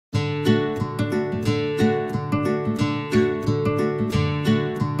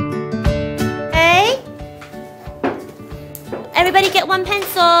one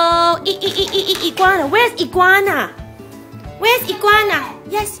pencil. Iguana. Where's iguana? Where's iguana?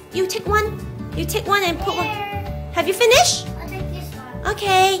 Yes, you take one. You take one and put one. Have you finished? I'll take this one.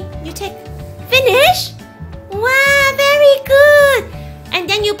 Okay, you take. Finish? Wow, very good. And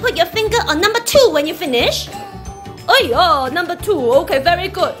then you put your finger on number 2 when you finish. Oh yeah, number 2. Okay, very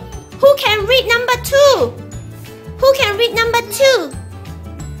good. Who can read number 2? Who can read number 2?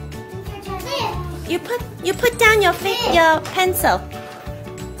 You put down your pencil.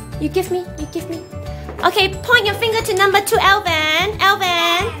 You give me. Okay, point your finger to number 2, Elvan.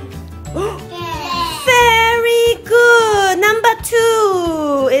 Very good. Number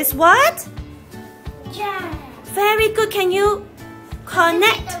 2 is what? Very good. Can you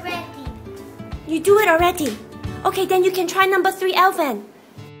connect? You do it already. Okay, then you can try number 3, Elvan.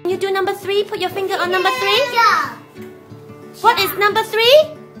 Can you do number 3? Put your finger on number 3. What is number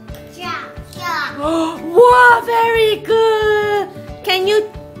 3? Wow, very good. Can you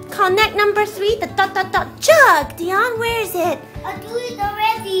connect number 3? The dot. Jug. Dion, where is it? I do it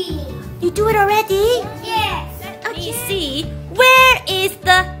already. You do it already? Yes. Let me see. Where is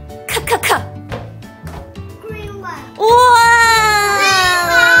the Green one.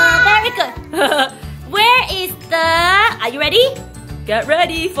 Wow! Very good. Where is the... Are you ready? Get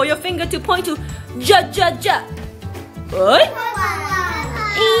ready for your finger to point to ja. Right?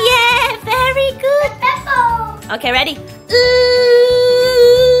 Yeah, very good. Okay, ready?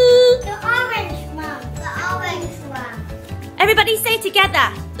 The orange one. Everybody say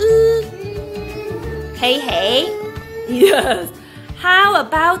together. Hey. Yes. How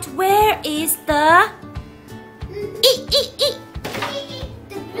about where is the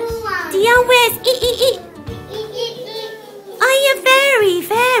The blue one. Dion, where's Oh, you're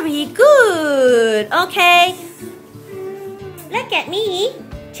very good. Okay. Look at me,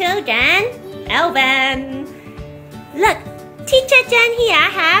 children. Elvan. Look, Teacher Jen here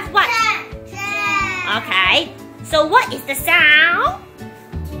have what? Okay. So what is the sound?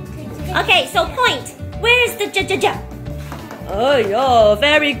 Okay, so point. Where is the ja? Oh, yeah,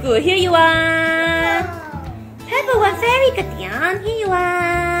 very good. Here you are. Pepper one, very good, Dion. Here you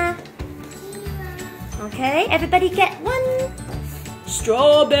are. Okay, everybody get one.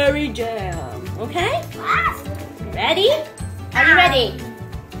 Strawberry jam. Okay? Ready? Are you ready?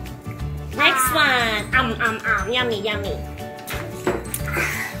 Next one. Yummy.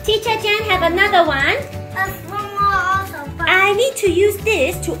 Teacher Jen have another one. I need to use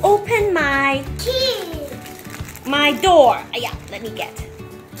this to open my door. Yeah, let me get.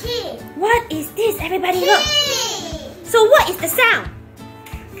 What is this? Everybody look. So what is the sound?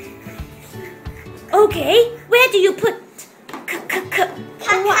 Okay, where do you put?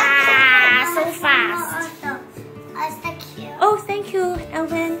 Wow, so fast. Oh, thank you,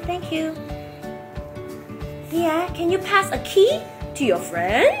 Elvan. Thank you. Yeah, can you pass a key to your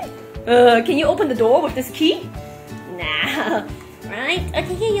friend? Can you open the door with this key? No. Right?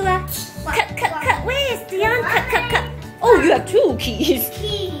 Okay, here you are. Cut. Where is Dion? Cut. Oh, you have 2 keys.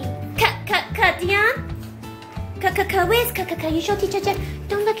 Cut, Dion. Cut. Where's cut? You show Teacher Jen.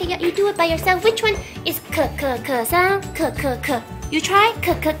 Don't look at you. You do it by yourself. Which one is cut sound? Cut. You try?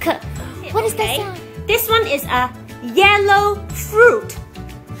 Cut. What is that sound? This one is a yellow fruit.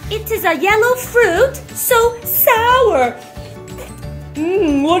 It is a yellow fruit, so sour.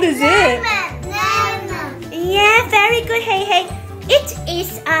 What is it? Lemon. Yeah, very good. Hey. It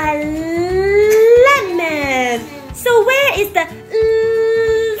is a lemon. So where is the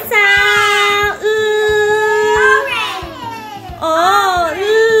sound?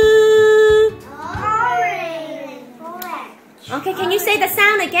 Orange. Okay, can you say the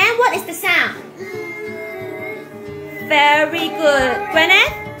sound again? What is the sound? Very good.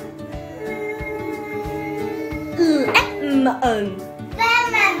 Gwyneth? Lemon.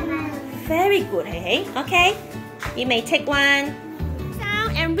 Very good. Hey. Okay. You may take one.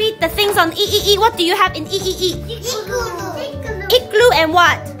 Sound and read the things on E. What do you have in E? Igloo and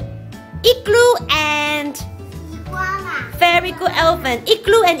what? Igloo and... Iguana. Very good, Elvan.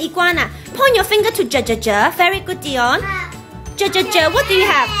 Igloo and iguana. Point your finger to ja. Very good, Dion. Ja. What do you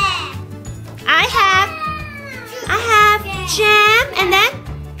have? I have jam, and then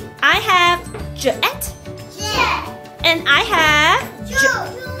I have jet, and I have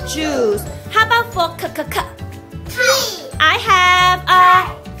juice. How about for Tea. I have a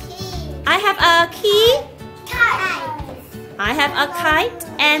key. I have a kite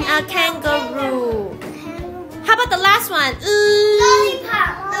and a kangaroo. How about the last one?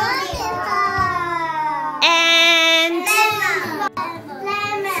 Lollipop. And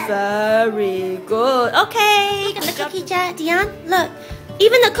Lemon. very good. Okay. Look at the cookie jar, Dion. Look.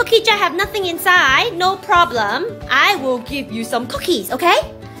 Even the cookie jar have nothing inside, no problem. I will give you some cookies, okay?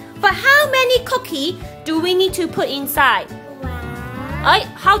 But how many cookies do we need to put inside? One.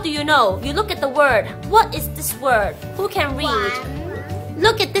 How do you know? You look at the word. What is this word? Who can read? One.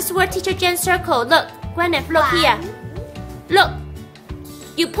 Look at this word, Teacher Jen circle. Look, Gwyneth, look here. Look.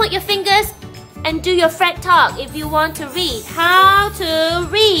 You point your fingers and do your fret talk if you want to read. How to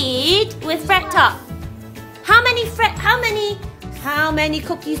read with fret talk. How many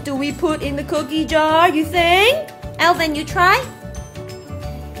cookies do we put in the cookie jar, you think? Alvin, you try?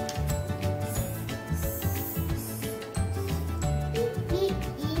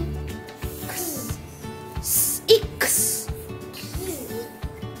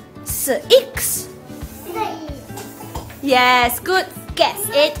 Six. Yes, good guess.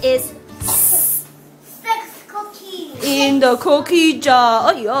 It is 6 cookies. in the cookie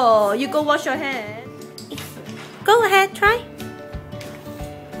jar. Oh, yo, you go wash your hands. Go ahead, try.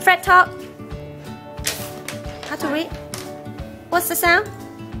 Fret talk. How to read? What's the sound?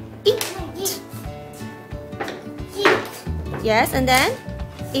 Eat. Yes, and then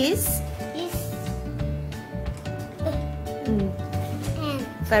is.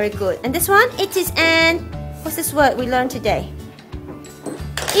 Very good. And this one, it is an. What's this word we learned today?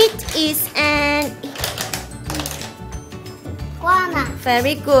 It is an. Iguana.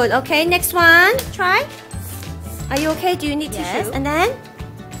 Very good. Okay, next one. Try. Are you okay? Do you need tissue? Yes. And then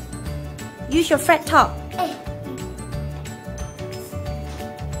use your fret talk.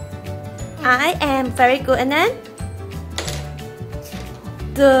 I am very good. And then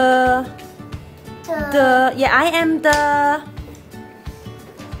I am the.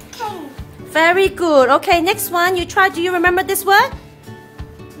 King. Very good. Okay, next one. You try. Do you remember this word?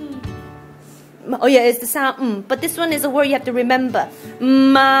 Oh yeah, it's the sound. But this one is a word you have to remember.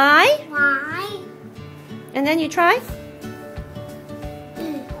 My. And then you try.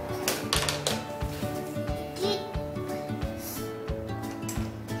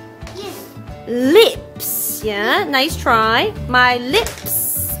 Lips. Yeah, nice try. My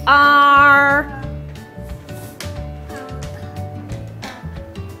lips are.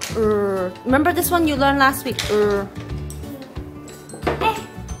 Remember this one you learned last week?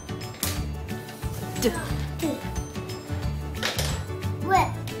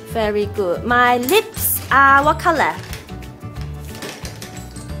 Very good. My lips are what color?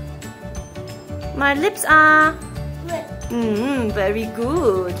 My lips are. Very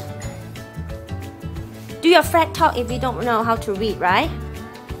good. Do your fret talk if you don't know how to read, right?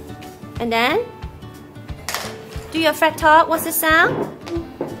 And then do your fret talk. What's the sound?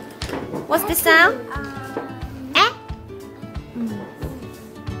 What's the sound?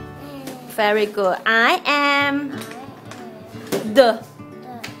 Very good. I am the.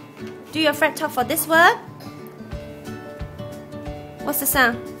 Do your fret talk for this word. What's the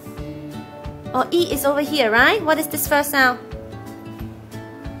sound? Oh, E is over here, right? What is this first sound?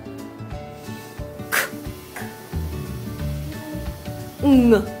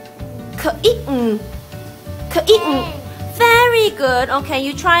 Very good. Okay,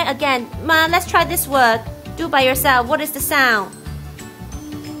 you try again. Let's try this word. Do by yourself. What is the sound?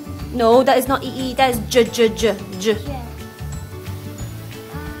 No, that is not E. That is J.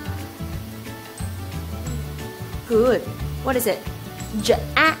 Good. What is it?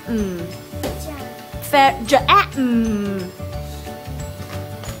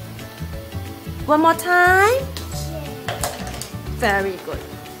 One more time. Very good.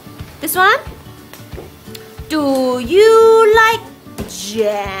 This one. Do you like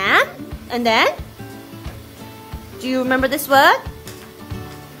jam? And then? Do you remember this word?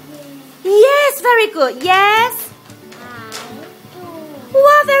 Yes, very good. Yes.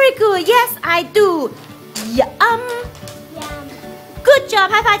 Wow, very good. Yes, I do. Yum. Good job.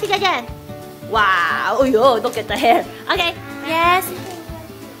 High five, teacher Jen. Wow. Oh, yo, look at the hair. Okay. Yes.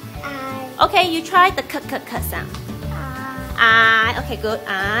 Okay, you try the cut sound. I. Okay, good.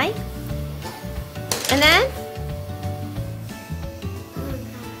 I. And then?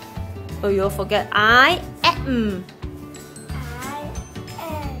 Oh, you'll forget. I am.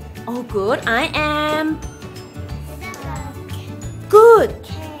 Oh, good. I am. Good.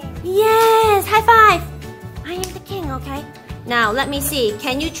 Yes. High five. I am the king, okay? Now, let me see.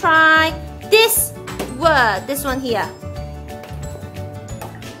 Can you try this word? This one here.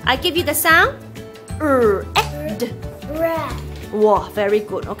 I give you the sound. Wow, very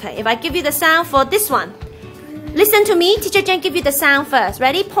good. Okay, if I give you the sound for this one. Listen to me. Teacher Jen give you the sound first.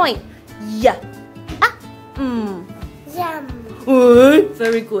 Ready? Point. Yeah.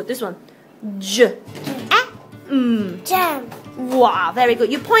 Very good. This one. J. Jam. Wow, very good.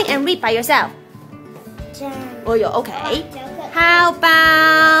 You point and read by yourself. Jam. Oh, yeah, okay. How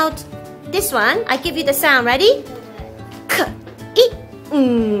about this one? I give you the sound. Ready? K,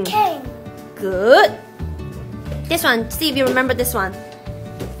 I, Cane. Good. This one. See if you remember this one.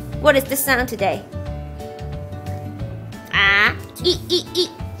 What is this sound today? Ah, I, I.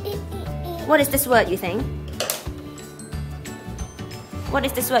 What is this word you think? What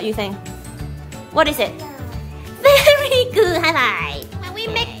is this word you think? What is it? Very good. High five. When we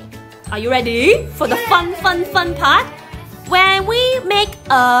make, are you ready for the fun part? When we make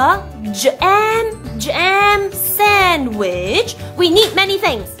a jam sandwich, we need many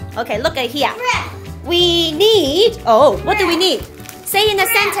things. Okay, look at here. We need. Oh, what do we need? Say in a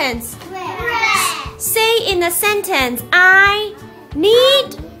sentence. Say in a sentence. I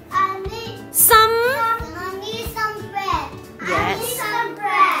need some. Bread. Yes. I need some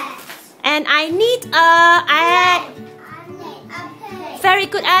bread. And I need very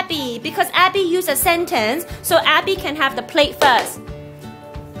good, Abby, because Abby used a sentence, so Abby can have the plate first.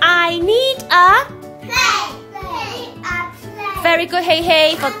 I need a Plate. very good. Hey,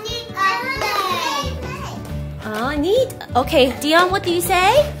 hey. I need a plate. I need. Okay, Dion, what do you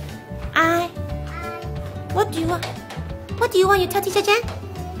say? What do you want? What do you want? You tell Teacher Jen?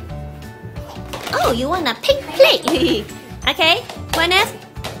 Oh, you want a pink plate. Okay, Gwyneth.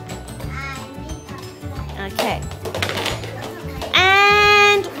 Okay.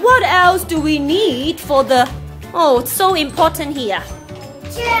 And what else do we need for the... Oh, it's so important here.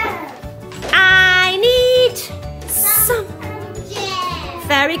 Jam. I need some... Jam.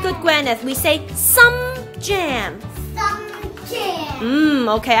 Very good, Gwyneth. We say some jam. Some jam.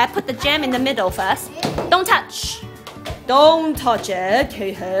 Okay, I put the jam in the middle first. Don't touch. Don't touch it,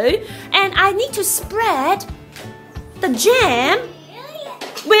 hey, hey. And I need to spread the jam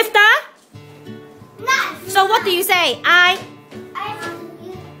with the... So what do you say? I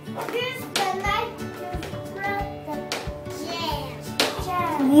use the knife to spread the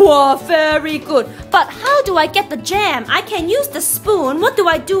jam. Wow, very good. But how do I get the jam? I can use the spoon. What do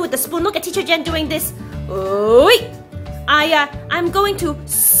I do with the spoon? Look at Teacher Jen doing this. I'm going to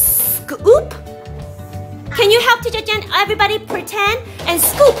scoop. Can you help Teacher Jen? Everybody pretend and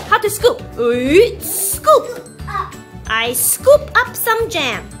scoop. How to scoop? Scoop. I scoop up some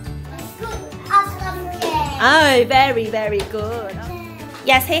jam. Oh, very, very good.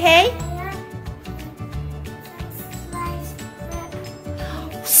 Yes, hey, hey.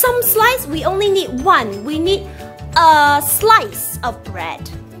 Some slice, we only need one. We need a slice of bread.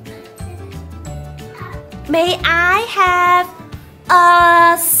 May I have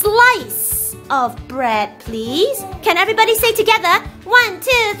a slice of bread, please? Can everybody say together? 1,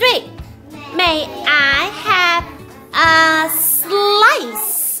 2, 3. May I have a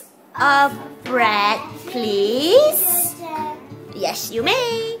slice of bread, please? Yes, you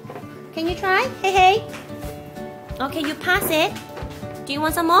may. Can you try? Hey, hey. Okay, you pass it. Do you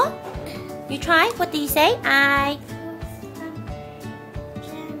want some more? You try? What do you say?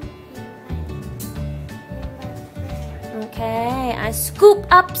 Okay, I scoop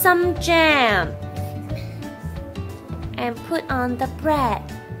up some jam and put on the bread.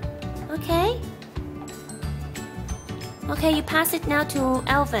 Okay? Okay, you pass it now to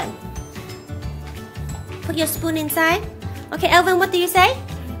Elvin. Put your spoon inside. Okay, Elvin, what do you say?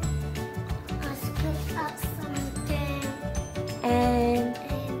 I scoop up some jam. And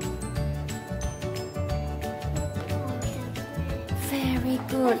very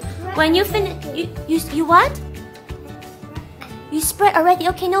good. When you finish, you what? You spread already.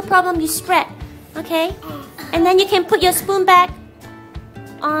 Okay, no problem. You spread. Okay, and then you can put your spoon back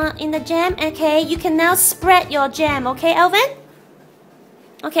in the jam. Okay, you can now spread your jam. Okay, Elvin.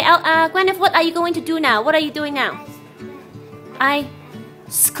 Okay, Gwyneth, what are you going to do now? What are you doing now? I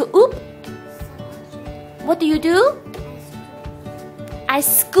scoop. What do you do? I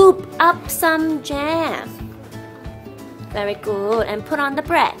scoop up some jam. Very good. And put on the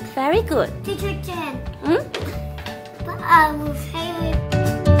bread. Very good. Teacher Jen, Hmm? but I will say